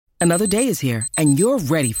Another day is here, and you're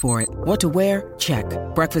ready for it. What to wear? Check.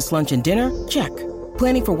 Breakfast, lunch, and dinner? Check.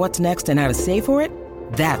 Planning for what's next and how to save for it?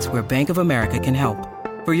 That's where Bank of America can help.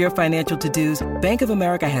 For your financial to-dos, Bank of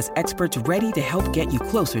America has experts ready to help get you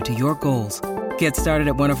closer to your goals. Get started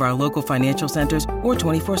at one of our local financial centers or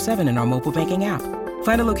 24/7 in our mobile banking app.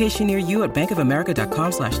 Find a location near you at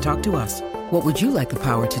bankofamerica.com/talktous. What would you like the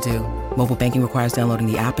power to do? Mobile banking requires downloading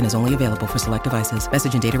the app and is only available for select devices.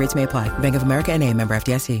 Message and data rates may apply. Bank of America N.A., member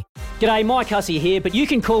FDIC. G'day, Mike Hussey here, but you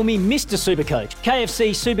can call me Mr. Supercoach. KFC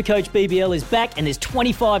Supercoach BBL is back and there's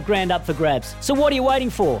 25 grand up for grabs. So what are you waiting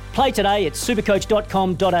for? Play today at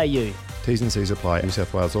supercoach.com.au. T's and C's apply. New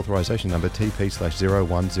South Wales authorisation number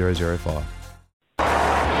TP/01005.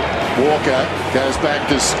 Walker goes back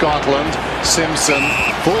to Scotland. Simpson,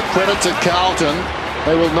 full credit to Carlton.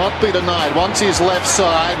 They will not be denied. Once his left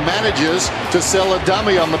side manages to sell a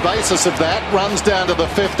dummy on the basis of that. Runs down to the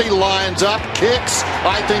 50, lines up, kicks.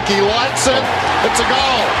 I think he likes it. It's a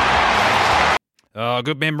goal.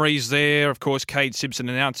 Good memories there. Of course, Cade Simpson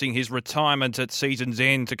announcing his retirement at season's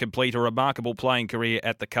end to complete a remarkable playing career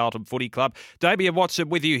at the Carlton Footy Club. Damien Watson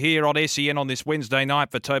with you here on SEN on this Wednesday night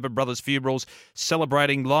for Tobin Brothers Funerals,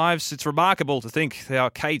 celebrating lives. It's remarkable to think how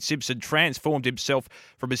Cade Simpson transformed himself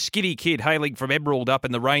from a skinny kid hailing from Emerald up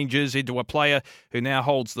in the Ranges into a player who now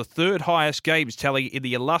holds the third highest games tally in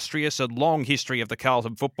the illustrious and long history of the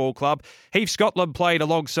Carlton Football Club. Heath Scotland played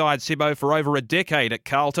alongside Simo for over a decade at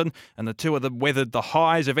Carlton, and the two of them weathered the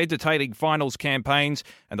highs of entertaining finals campaigns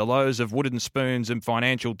and the lows of wooden spoons and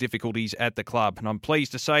financial difficulties at the club. And I'm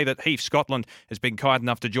pleased to say that Heath Scotland has been kind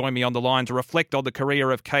enough to join me on the line to reflect on the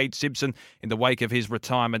career of Cade Simpson in the wake of his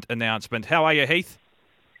retirement announcement. How are you, Heath?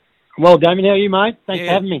 Well, Damien, how are you, mate? Thanks for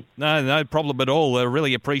having me. No problem at all. I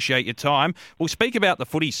really appreciate your time. We'll speak about the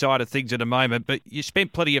footy side of things in a moment, but you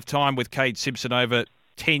spent plenty of time with Cade Simpson over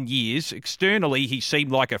 10 years. Externally, he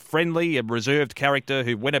seemed like a friendly and reserved character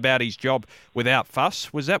who went about his job without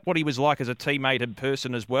fuss. Was that what he was like as a teammate and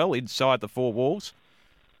person as well, inside the four walls?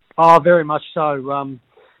 Oh, very much so.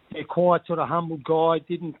 Quiet, sort of humble guy.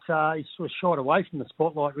 He sort of shied away from the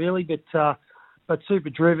spotlight, really, but super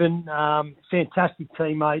driven, fantastic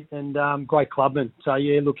teammate and great clubman. So,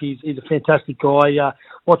 yeah, look, he's a fantastic guy.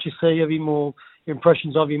 What you see of him or your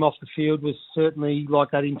impressions of him off the field was certainly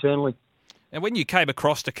like that internally. And when you came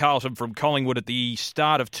across to Carlton from Collingwood at the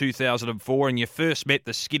start of 2004 and you first met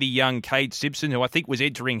the skinny young Cade Simpson, who I think was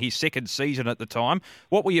entering his second season at the time,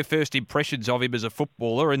 what were your first impressions of him as a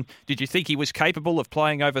footballer? And did you think he was capable of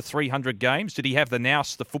playing over 300 games? Did he have the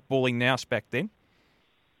nous, the footballing nous back then?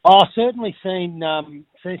 Oh, certainly seen the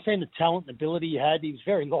talent and ability he had. He was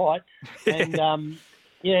very light, and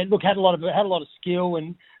had a lot of skill,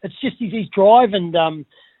 and it's just his drive and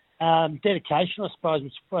dedication, I suppose,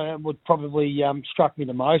 which would probably struck me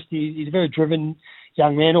the most. He's a very driven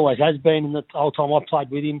young man, always has been, and the whole time I played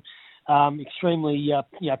with him. Extremely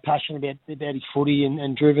passionate about his footy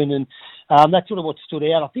and driven, and that's sort of what stood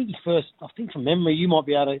out. I think from memory, you might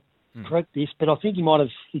be able to correct this, but I think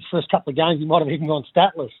his first couple of games, he might have even gone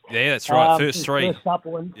statless. Yeah, that's right. First three. First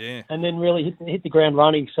couple, and then really hit the ground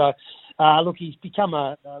running. So, look, he's become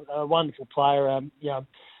a wonderful player.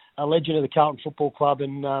 A legend of the Carlton Football Club,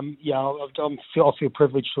 and I feel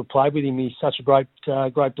privileged to have played with him. He's such a great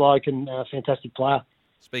bloke and a fantastic player.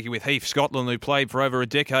 Speaking with Heath Scotland, who played for over a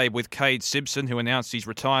decade with Cade Simpson, who announced his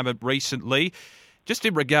retirement recently. Just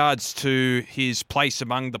in regards to his place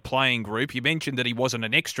among the playing group, you mentioned that he wasn't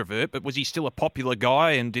an extrovert, but was he still a popular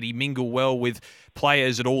guy, and did he mingle well with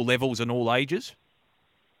players at all levels and all ages?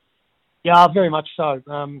 Yeah, very much so.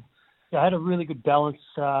 I had a really good balance,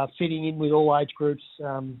 fitting in with all age groups,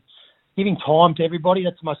 giving time to everybody.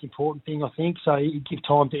 That's the most important thing, I think. So you give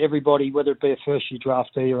time to everybody, whether it be a first-year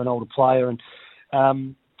draftee or an older player, and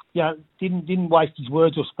didn't waste his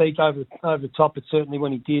words or speak over the top. But certainly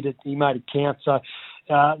when he did, he made it count. So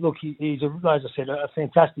look, he's as I said, a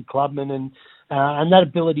fantastic clubman, and that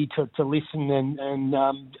ability to listen and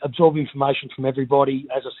absorb information from everybody,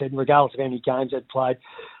 as I said, regardless of how many games they'd played,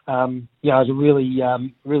 is a really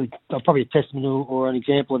probably a testament or an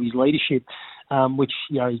example of his leadership, which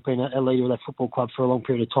he's been a leader of that football club for a long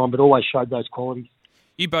period of time, but always showed those qualities.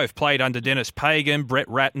 You both played under Dennis Pagan, Brett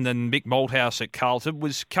Ratton and Mick Malthouse at Carlton.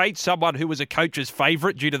 Was Cade someone who was a coach's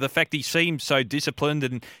favourite due to the fact he seemed so disciplined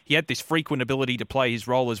and he had this frequent ability to play his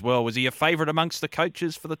role as well? Was he a favourite amongst the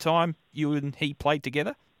coaches for the time you and he played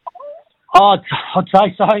together? Oh, I'd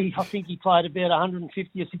say so. I think he played about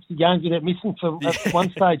 150 or 60 games without missing at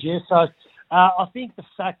one stage, yeah. So I think the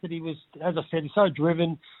fact that he was, as I said, he's so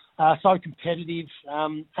driven, so competitive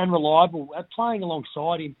and reliable. Playing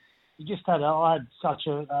alongside him, I had such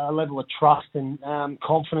a level of trust and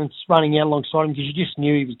confidence running out alongside him because you just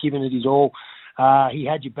knew he was giving it his all. He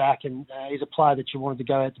had your back, and he's a player that you wanted to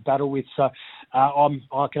go out to battle with. So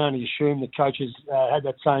I can only assume the coaches had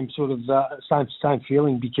that same sort of same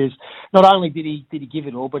feeling, because not only did he give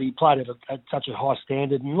it all, but he played at such a high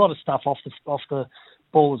standard, and a lot of stuff off the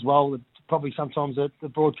ball as well that probably sometimes the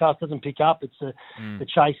broadcast doesn't pick up. It's the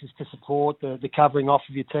chases to support, the covering off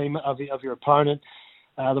of your team, of your opponent,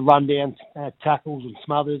 the rundown tackles and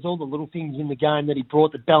smothers, all the little things in the game that he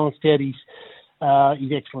brought that balanced out his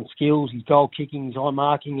excellent skills, his goal kicking, his eye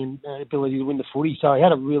marking, and ability to win the footy. So he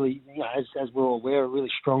had a really, as we're all aware, a really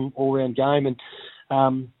strong all-round game. And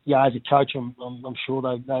as a coach, I'm sure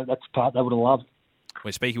that's the part they would have loved.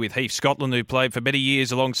 We're speaking with Heath Scotland, who played for many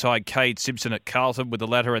years alongside Cade Simpson at Carlton, with the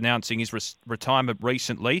latter announcing his retirement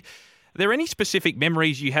recently. Are there any specific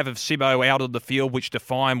memories you have of Simo out on the field which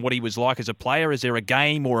define what he was like as a player? Is there a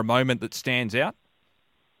game or a moment that stands out?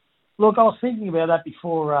 Look, I was thinking about that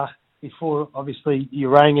before obviously you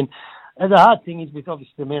rang, and the hard thing is with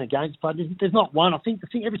obviously the amount of games played, there's not one. I think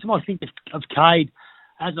every time I think of Cade,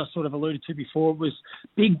 as I sort of alluded to before, it was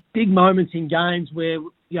big moments in games where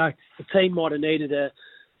the team might have needed a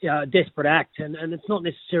desperate act, and it's not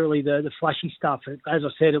necessarily the flashy stuff. As I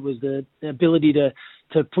said, it was the ability to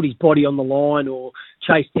put his body on the line or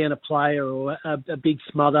chase down a player or a big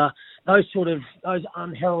smother. Those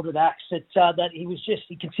unheralded acts that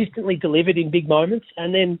he consistently delivered in big moments.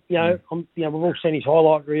 And then we've all seen his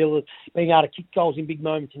highlight reel of being able to kick goals in big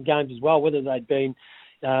moments in games as well, whether they'd been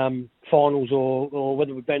finals or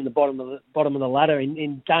whether we've been in the bottom of the ladder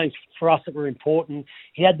in games for us that were important.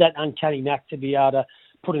 He had that uncanny knack to be able to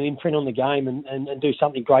put an imprint on the game and do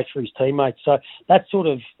something great for his teammates. So that's sort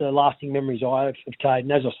of the lasting memories I have of Cade.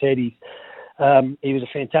 And as I said, he was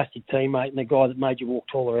a fantastic teammate and the guy that made you walk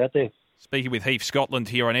taller out there. Speaking with Heath Scotland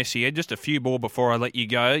here on SEN, just a few more before I let you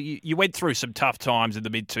go. You went through some tough times in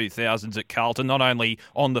the mid-2000s at Carlton, not only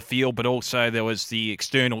on the field, but also there was the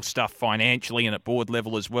external stuff financially and at board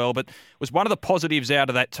level as well. But was one of the positives out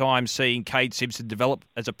of that time seeing Cade Simpson develop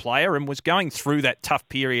as a player, and was going through that tough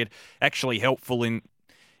period actually helpful in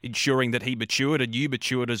ensuring that he matured and you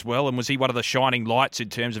matured as well? And was he one of the shining lights in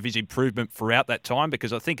terms of his improvement throughout that time?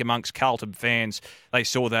 Because I think amongst Carlton fans, they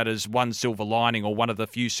saw that as one silver lining, or one of the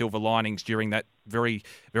few silver linings during that very,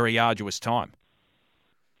 very arduous time.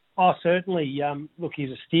 Oh, certainly. Look, he's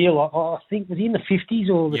a steal. I think, was he in the 50s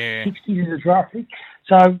or the 60s as a draft pick?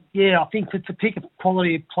 So, I think to pick a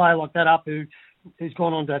quality player like that up who's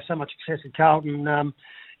gone on to have so much success at Carlton,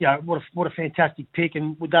 what a fantastic pick.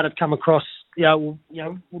 And would that have come across, would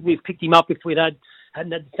we have picked him up if hadn't had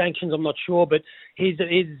the sanctions? I'm not sure. But his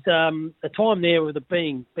the time there with it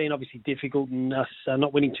being obviously difficult and us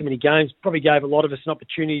not winning too many games probably gave a lot of us an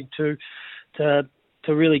opportunity to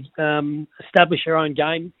really establish our own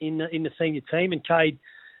game in the senior team. And Cade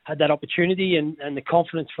had that opportunity and the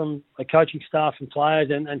confidence from the coaching staff and players,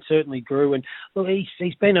 and certainly grew. And look,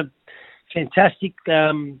 he's been a fantastic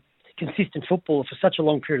consistent footballer for such a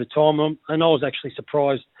long period of time, and I was actually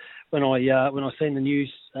surprised when I seen the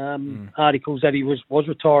news articles that he was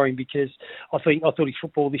retiring, because I thought his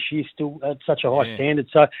football this year still at such a high standard.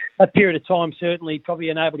 So that period of time certainly probably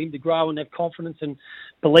enabled him to grow and have confidence and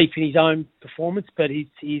belief in his own performance. But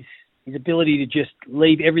his ability to just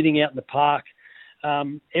leave everything out in the park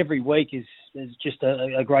every week is just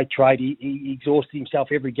a great trait. He exhausted himself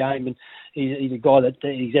every game, and he's a guy that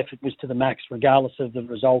his effort was to the max, regardless of the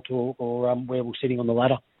result or where we're sitting on the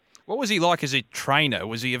ladder. What was he like as a trainer?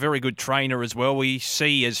 Was he a very good trainer as well? We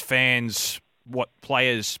see as fans what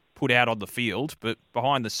players put out on the field, but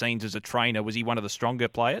behind the scenes as a trainer, was he one of the stronger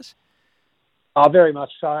players? Oh, very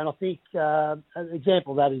much so. And I think an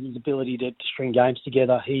example of that is his ability to string games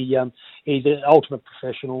together. He's an ultimate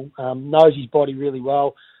professional, knows his body really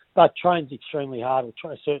well, but trains extremely hard,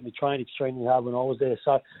 or certainly trained extremely hard when I was there.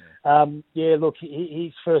 So, look,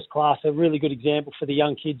 he's first class, a really good example for the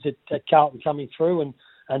young kids at Carlton coming through,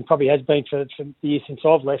 and probably has been for the years since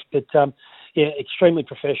I've left. But, extremely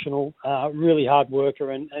professional, really hard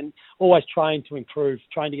worker, and always trying to improve,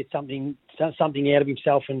 trying to get something out of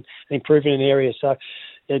himself and improve in an area. So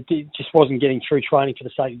it just wasn't getting through training for the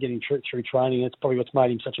sake of getting through training. That's probably what's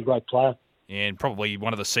made him such a great player. Yeah, and probably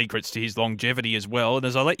one of the secrets to his longevity as well. And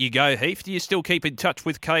as I let you go, Heath, do you still keep in touch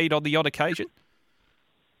with Cade on the odd occasion?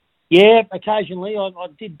 Yeah, occasionally. I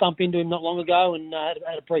did bump into him not long ago and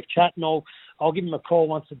had a brief chat, and I'll give him a call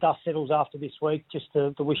once the dust settles after this week, just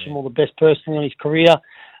to wish him all the best personally in his career.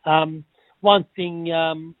 One thing,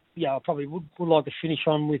 I probably would like to finish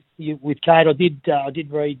on with Cade. I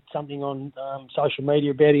did read something on social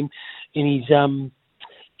media about him in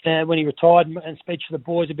when he retired and speech to the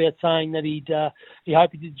boys about saying that he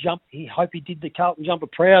hoped he did the Carlton jumper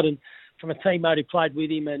proud. And from a teammate who played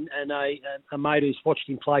with him and a mate who's watched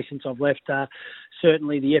him play since I've left,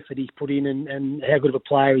 certainly the effort he's put in and how good of a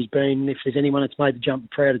player he's been. If there's anyone that's made the jumper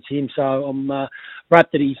proud, it's him. So I'm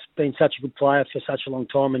rapt that he's been such a good player for such a long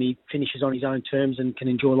time, and he finishes on his own terms and can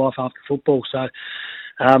enjoy life after football. So,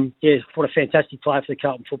 what a fantastic player for the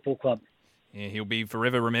Carlton Football Club. Yeah, he'll be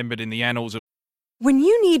forever remembered in the annals of... When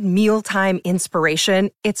you need mealtime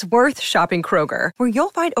inspiration, it's worth shopping Kroger, where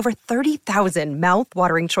you'll find over 30,000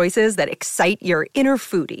 mouth-watering choices that excite your inner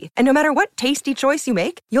foodie. And no matter what tasty choice you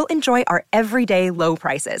make, you'll enjoy our everyday low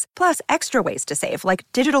prices, plus extra ways to save, like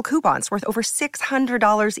digital coupons worth over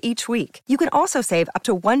 $600 each week. You can also save up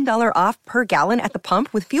to $1 off per gallon at the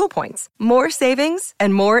pump with fuel points. More savings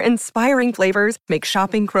and more inspiring flavors make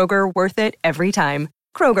shopping Kroger worth it every time.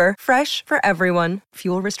 Kroger, fresh for everyone.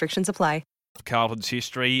 Fuel restrictions apply. Carlton's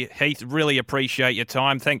history. Heath, really appreciate your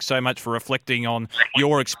time. Thanks so much for reflecting on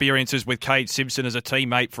your experiences with Kade Simpson as a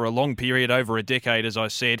teammate for a long period, over a decade, as I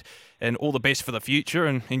said, and all the best for the future,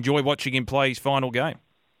 and enjoy watching him play his final game.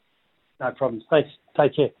 No problems. Thanks.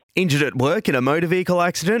 Take care. Injured at work in a motor vehicle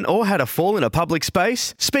accident or had a fall in a public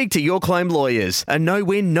space? Speak to Your Claim Lawyers, a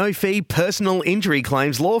no-win, no-fee personal injury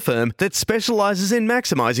claims law firm that specialises in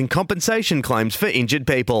maximising compensation claims for injured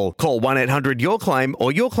people. Call 1-800-YOUR-CLAIM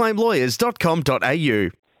or yourclaimlawyers.com.au.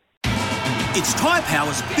 It's Tyre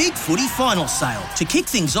Power's Big Footy Final Sale. To kick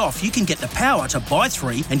things off, you can get the power to buy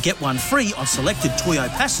 3 and get 1 free on selected Toyo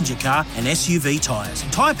passenger car and SUV tyres.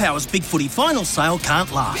 Tyre Power's Big Footy Final Sale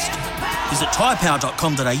can't last. Visit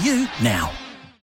tyrepower.com.au now.